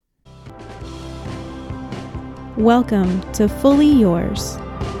Welcome to Fully Yours,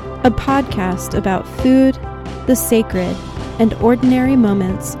 a podcast about food, the sacred, and ordinary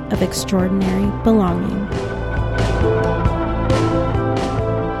moments of extraordinary belonging.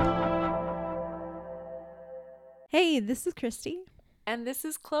 Hey, this is Christy. And this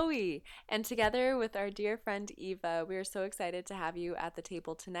is Chloe. And together with our dear friend Eva, we are so excited to have you at the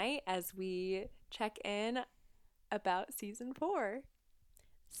table tonight as we check in about season 4.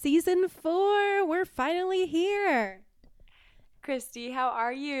 Season 4, we're finally here. Christy, how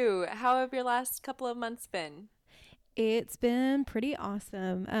are you? How have your last couple of months been? It's been pretty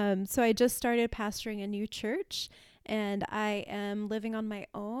awesome. So I just started pastoring a new church, and I am living on my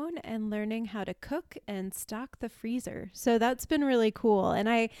own and learning how to cook and stock the freezer. So that's been really cool. And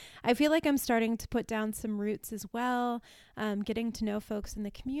I feel like I'm starting to put down some roots as well, getting to know folks in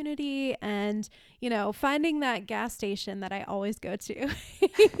the community and, finding that gas station that I always go to.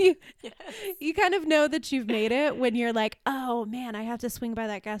 Yes. You kind of know that you've made it when you're like, oh man, I have to swing by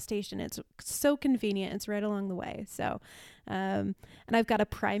that gas station. It's so convenient. It's right along the way. So, and I've got a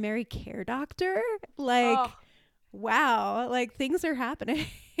primary care doctor. Wow, things are happening.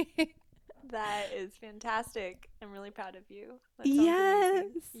 That is fantastic. I'm really proud of you. Yes.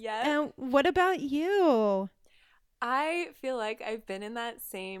 Yes. And what about you? I feel like I've been in that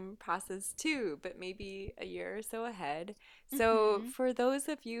same process too, but maybe a year or so ahead. So for those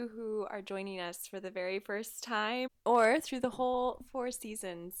of you who are joining us for the very first time or through the whole 4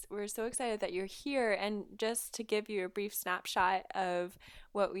 seasons, we're so excited that you're here. And just to give you a brief snapshot of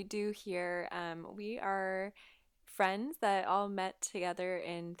what we do here, we are friends that all met together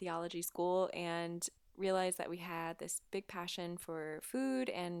in theology school and realized that we had this big passion for food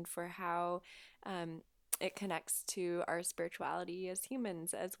and for how it connects to our spirituality as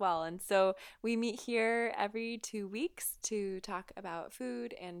humans as well. And so we meet here every 2 weeks to talk about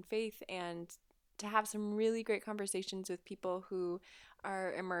food and faith and to have some really great conversations with people who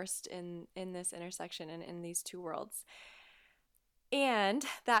are immersed in this intersection and in these two worlds. And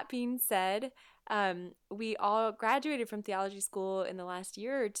that being said, we all graduated from theology school in the last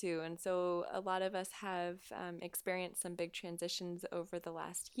year or two. And so a lot of us have experienced some big transitions over the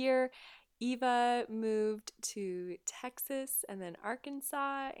last year. Eva moved to Texas and then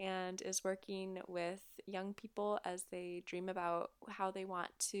Arkansas and is working with young people as they dream about how they want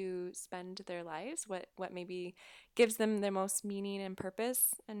to spend their lives, what maybe gives them the most meaning and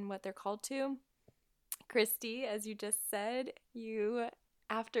purpose and what they're called to. Christy, as you just said, you,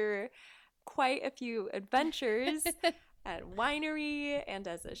 after quite a few adventures at winery and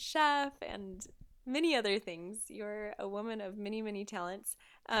as a chef and many other things, you're a woman of many, many talents.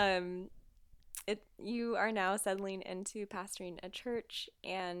 You are now settling into pastoring a church,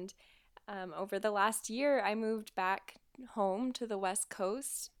 and over the last year, I moved back home to the West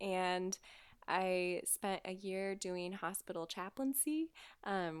Coast, and I spent a year doing hospital chaplaincy,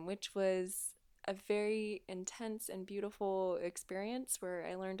 which was a very intense and beautiful experience where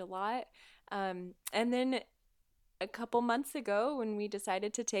I learned a lot. And then a couple months ago, when we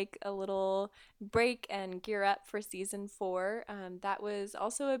decided to take a little break and gear up for season 4, that was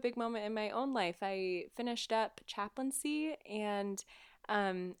also a big moment in my own life. I finished up chaplaincy and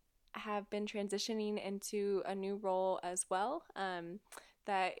have been transitioning into a new role as well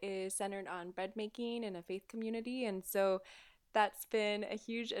that is centered on bread making in a faith community. And so that's been a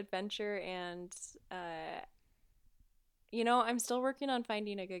huge adventure, and I'm still working on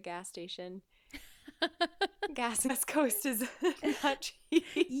finding a good gas station. Gas West Coast is not cheap.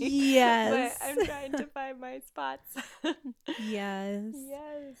 Yes. But I'm trying to find my spots. Yes.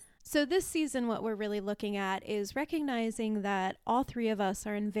 Yes. So this season, what we're really looking at is recognizing that all 3 of us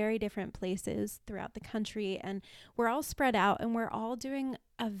are in very different places throughout the country, and we're all spread out, and we're all doing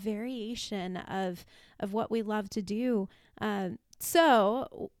a variation of what we love to do.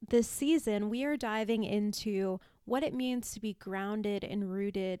 So this season, we are diving into what it means to be grounded and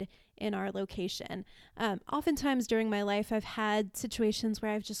rooted in our location. Oftentimes during my life, I've had situations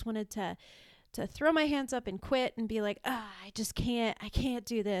where I've just wanted to throw my hands up and quit and be like, I can't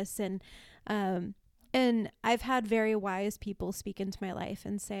do this. And I've had very wise people speak into my life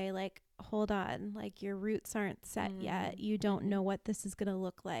and say, like, hold on, like your roots aren't set yet. You don't know what this is going to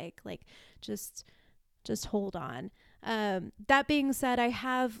look like. Like, just hold on. That being said, I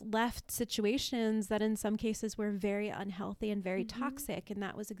have left situations that in some cases were very unhealthy and very toxic. And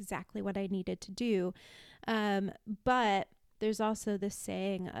that was exactly what I needed to do. But there's also this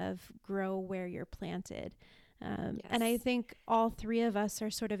saying of grow where you're planted. Yes. And I think all 3 of us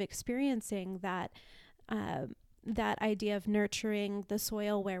are sort of experiencing that idea of nurturing the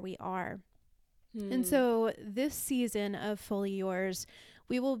soil where we are. And so this season of Fully Yours,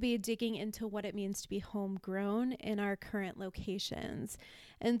 we will be digging into what it means to be homegrown in our current locations.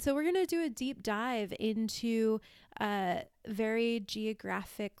 And so we're going to do a deep dive into very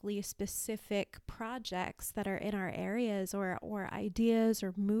geographically specific projects that are in our areas, or ideas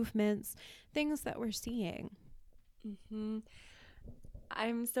or movements, things that we're seeing. Mm-hmm.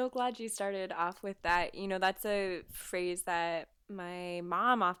 I'm so glad you started off with that. You know, that's a phrase that my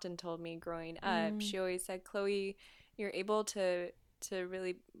mom often told me growing up. She always said, Chloe, you're able to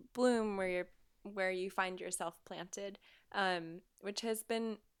really bloom where you find yourself planted, which has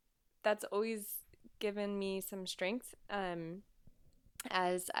been, that's always given me some strength,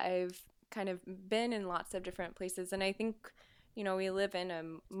 as I've kind of been in lots of different places. And I think, you know, we live in a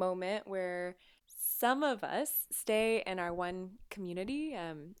moment where some of us stay in our one community,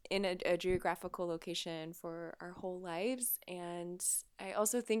 in a geographical location for our whole lives. And I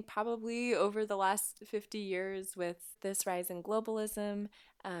also think probably over the last 50 years with this rise in globalism,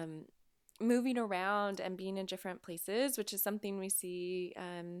 moving around and being in different places, which is something we see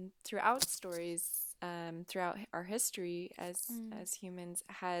throughout stories, throughout our history as humans,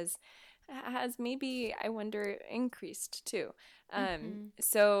 has maybe, I wonder, increased too.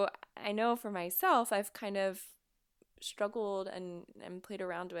 So I know for myself, I've kind of struggled and played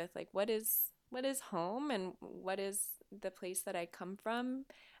around with, like, what is home and what is the place that I come from.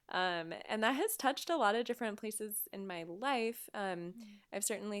 And that has touched a lot of different places in my life. I've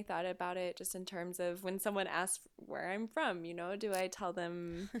certainly thought about it just in terms of when someone asks where I'm from, you know, do I tell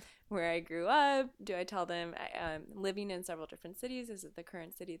them where I grew up? Do I tell them living in several different cities? Is it the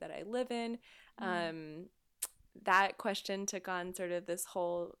current city that I live in? That question took on sort of this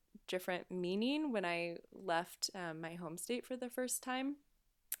whole different meaning when I left my home state for the first time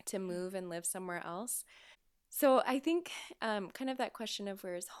to move and live somewhere else. So I think kind of that question of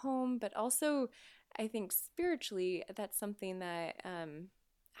where is home, but also I think spiritually, that's something that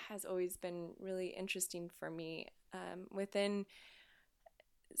has always been really interesting for me within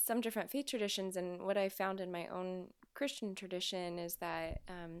some different faith traditions. And what I found in my own Christian tradition is that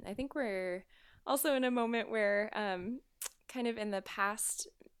I think we're also in a moment where kind of in the past,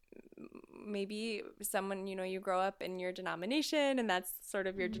 maybe someone, you know, you grow up in your denomination and that's sort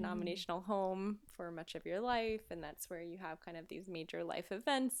of your denominational home for much of your life, and that's where you have kind of these major life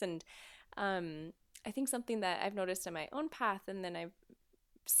events. And I think something that I've noticed in my own path, and then I've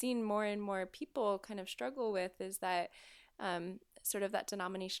seen more and more people kind of struggle with, is that sort of that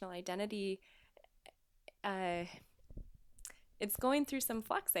denominational identity, it's going through some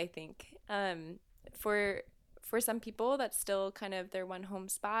flux, I think. For some people, that's still kind of their one home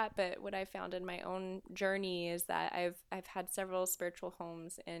spot. But what I found in my own journey is that I've had several spiritual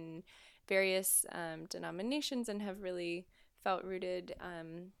homes in various denominations and have really felt rooted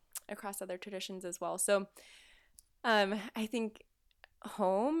across other traditions as well. So I think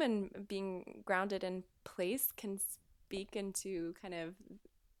home and being grounded in place can speak into kind of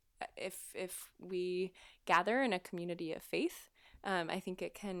if we gather in a community of faith. I think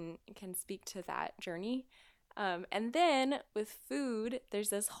it can speak to that journey. And then with food, there's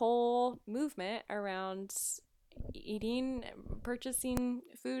this whole movement around eating, purchasing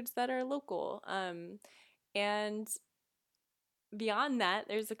foods that are local. And beyond that,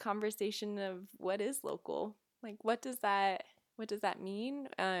 there's a conversation of what is local. Like, what does that mean?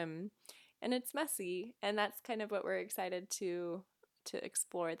 And it's messy, and that's kind of what we're excited to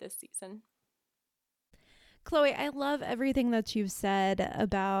explore this season. Chloe, I love everything that you've said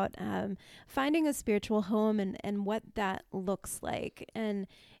about finding a spiritual home and what that looks like. And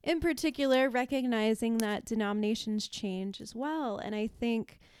in particular, recognizing that denominations change as well. And I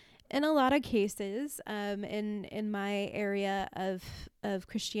think in a lot of cases, in my area of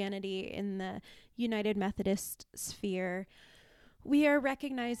Christianity, in the United Methodist sphere, we are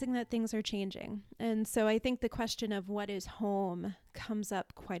recognizing that things are changing. And so I think the question of what is home comes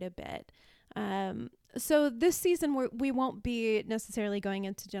up quite a bit. So this season, we won't be necessarily going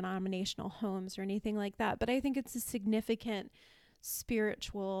into denominational homes or anything like that, but I think it's a significant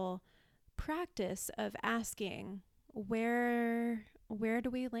spiritual practice of asking, where do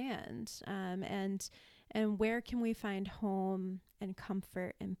we land, and where can we find home and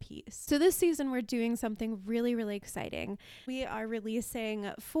comfort and peace. So this season, we're doing something really, really exciting. We are releasing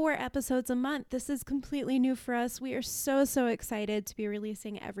 4 episodes a month. This is completely new for us. We are so, so excited to be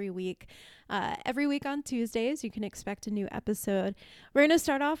releasing every week. Every week on Tuesdays, you can expect a new episode. We're going to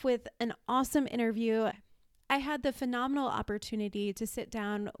start off with an awesome interview. I had the phenomenal opportunity to sit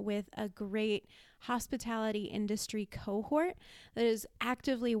down with a great hospitality industry cohort that is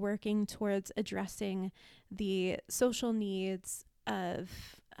actively working towards addressing the social needs of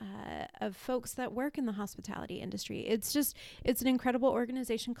of folks that work in the hospitality industry. It's an incredible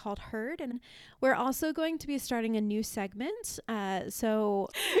organization called Herd, and we're also going to be starting a new segment. So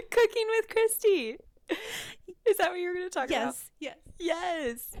Cooking with Christy. Is that what you're going to talk about?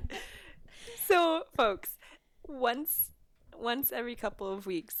 Yes. So, folks, once every couple of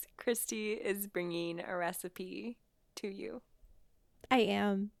weeks, Christy is bringing a recipe to you. I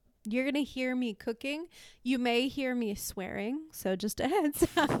am. You're going to hear me cooking. You may hear me swearing, so just a heads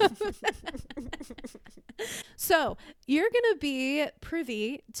up. So you're going to be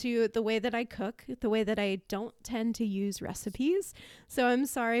privy to the way that I cook, the way that I don't tend to use recipes. So I'm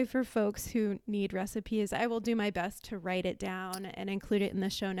sorry for folks who need recipes. I will do my best to write it down and include it in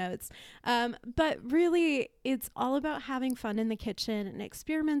the show notes. But really, it's all about having fun in the kitchen and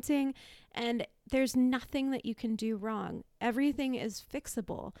experimenting. And there's nothing that you can do wrong. Everything is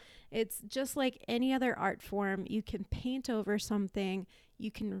fixable. It's just like any other art form. You can paint over something. You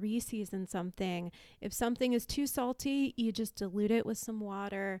can re-season something. If something is too salty, you just dilute it with some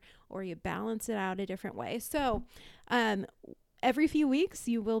water or you balance it out a different way. So every few weeks,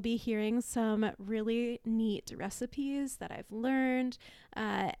 you will be hearing some really neat recipes that I've learned,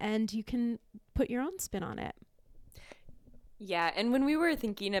 and you can put your own spin on it. Yeah, and when we were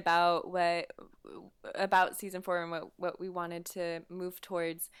thinking about season 4 and what we wanted to move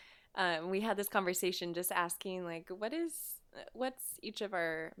towards, we had this conversation just asking like, what's each of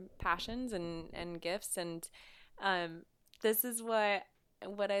our passions and gifts, and this is what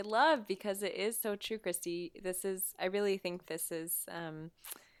I love, because it is so true, Christy. I really think this is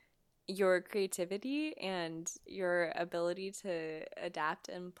your creativity and your ability to adapt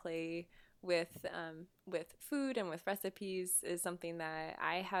and play with food and with recipes is something that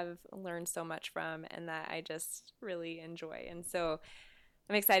I have learned so much from and that I just really enjoy. And so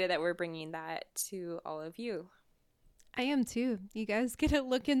I'm excited that we're bringing that to all of you. I am too. You guys get a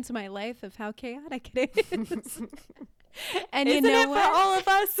look into my life of how chaotic it is. And Isn't you know it what? for all of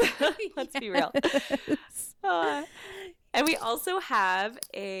us? Let's be real. And we also have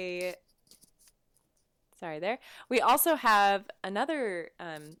another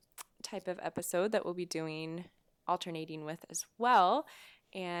type of episode that we'll be doing, alternating with as well,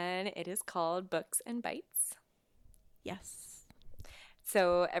 and it is called Books and Bites. Yes.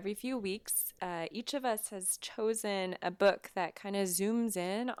 So every few weeks, each of us has chosen a book that kind of zooms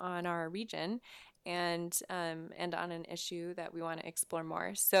in on our region and on an issue that we want to explore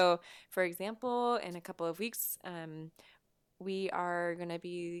more. So, for example, in a couple of weeks, we are going to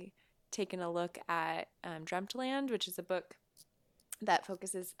be taking a look at Dreamt Land, which is a book that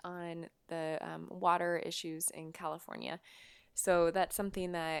focuses on the water issues in California. So that's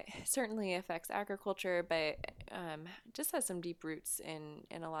something that certainly affects agriculture, but just has some deep roots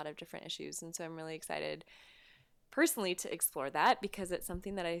in a lot of different issues. And so I'm really excited personally to explore that, because it's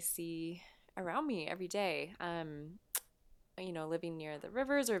something that I see around me every day. Living near the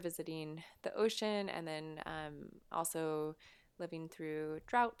rivers or visiting the ocean, and then also living through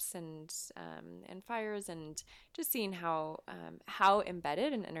droughts and fires, and just seeing how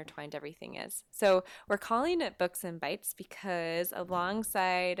embedded and intertwined everything is. So we're calling it Books and Bites because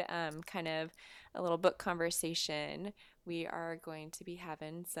alongside kind of a little book conversation, we are going to be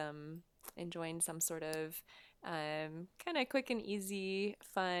enjoying some sort of kind of quick and easy,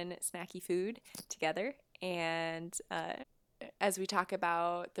 fun, snacky food together. And as we talk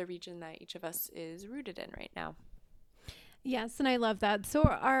about the region that each of us is rooted in right now. Yes, and I love that. So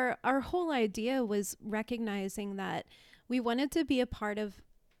our whole idea was recognizing that we wanted to be a part of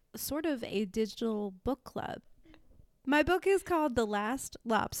sort of a digital book club. My book is called The Last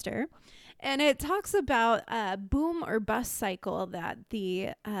Lobster, and it talks about a boom or bust cycle that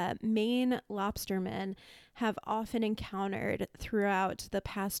the Maine lobstermen have often encountered throughout the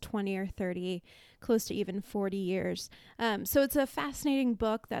past 20 or 30, close to even 40 years. So it's a fascinating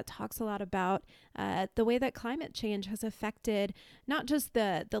book that talks a lot about the way that climate change has affected not just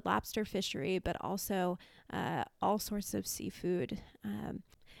the lobster fishery, but also all sorts of seafood.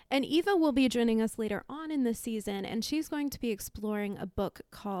 And Eva will be joining us later on in the season, and she's going to be exploring a book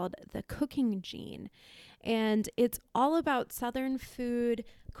called The Cooking Gene. And it's all about Southern food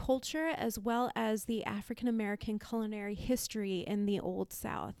culture as well as the African American culinary history in the Old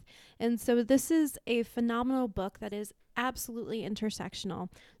South. And so this is a phenomenal book that is absolutely intersectional.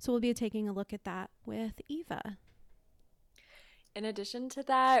 So we'll be taking a look at that with Eva. In addition to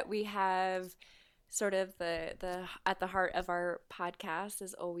that, we have sort of the at the heart of our podcast,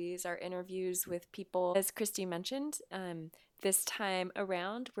 as always, our interviews with people. As Christy mentioned, this time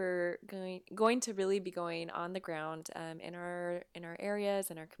around, we're going to really be going on the ground in our areas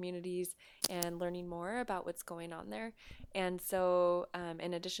and our communities and learning more about what's going on there. And so,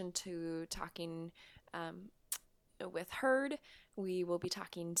 in addition to talking with Herd, we will be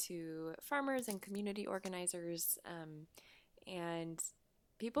talking to farmers and community organizers and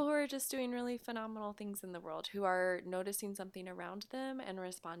people who are just doing really phenomenal things in the world, who are noticing something around them and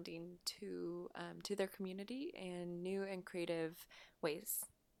responding to their community in new and creative ways.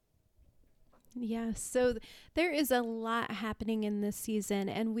 Yes, so there is a lot happening in this season,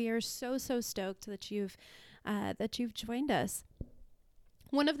 and we are so stoked that you've joined us.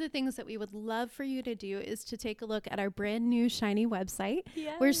 One of the things that we would love for you to do is to take a look at our brand new shiny website.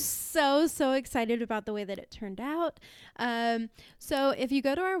 Yes. We're so excited about the way that it turned out. So if you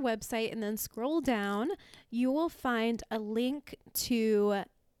go to our website and then scroll down, you will find a link to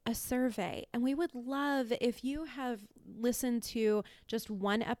a survey. And we would love if you have listened to just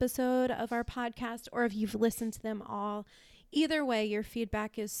one episode of our podcast, or if you've listened to them all. Either way, your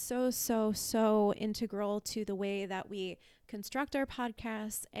feedback is so integral to the way that we construct our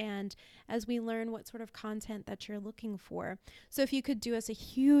podcasts and as we learn what sort of content that you're looking for. So if you could do us a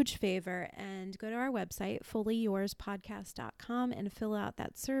huge favor and go to our website, fullyyourspodcast.com, and fill out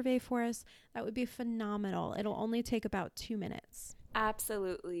that survey for us, that would be phenomenal. It'll only take about 2 minutes.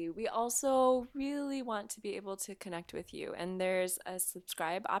 Absolutely. We also really want to be able to connect with you. And there's a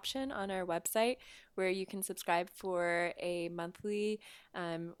subscribe option on our website where you can subscribe for a monthly,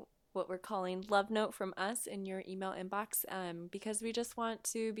 what we're calling love note from us in your email inbox, because we just want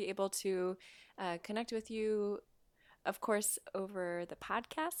to be able to connect with you, of course, over the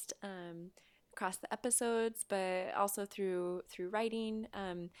podcast, across the episodes, but also through writing.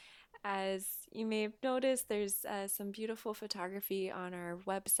 As you may have noticed, there's some beautiful photography on our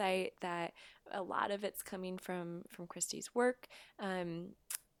website that a lot of it's coming from Christy's work.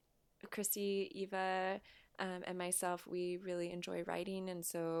 Christy, Eva, and myself, we really enjoy writing, and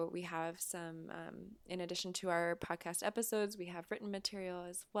so we have some, in addition to our podcast episodes, we have written material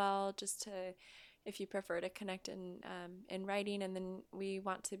as well, just to, if you prefer to connect in writing. And then we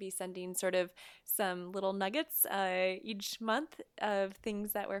want to be sending sort of some little nuggets each month of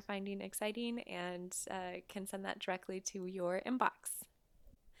things that we're finding exciting, and can send that directly to your inbox.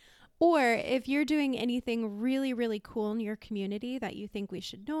 Or if you're doing anything really cool in your community that you think we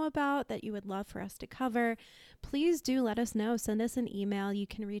should know about, that you would love for us to cover, please do let us know. Send us an email. You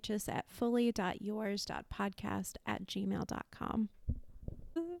can reach us at fully.yours.podcast@gmail.com.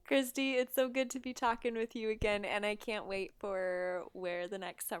 Christy, it's so good to be talking with you again, and I can't wait for where the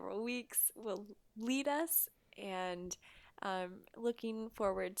next several weeks will lead us, and looking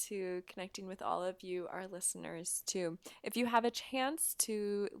forward to connecting with all of you, our listeners, too. If you have a chance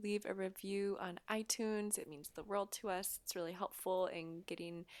to leave a review on iTunes, it means the world to us. It's really helpful in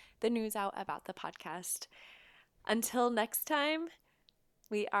getting the news out about the podcast. Until next time,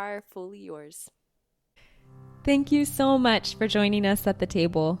 we are fully yours. Thank you so much for joining us at the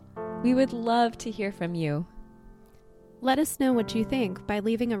table. We would love to hear from you. Let us know what you think by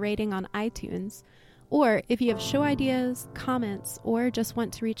leaving a rating on iTunes. Or if you have show ideas, comments, or just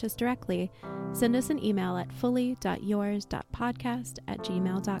want to reach us directly, send us an email at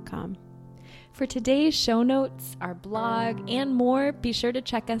fully.yours.podcast@gmail.com. For today's show notes, our blog, and more, be sure to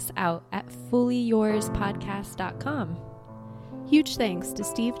check us out at fullyyourspodcast.com. Huge thanks to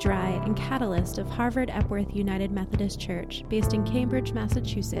Steve Dry and Catalyst of Harvard Epworth United Methodist Church, based in Cambridge,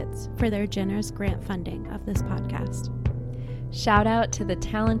 Massachusetts, for their generous grant funding of this podcast. Shout out to the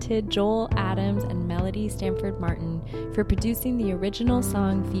talented Joel Adams and Melody Stanford Martin for producing the original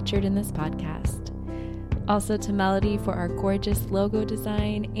song featured in this podcast. Also to Melody for our gorgeous logo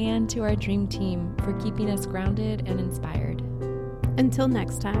design, and to our dream team for keeping us grounded and inspired. Until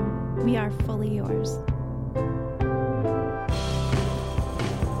next time, we are fully yours.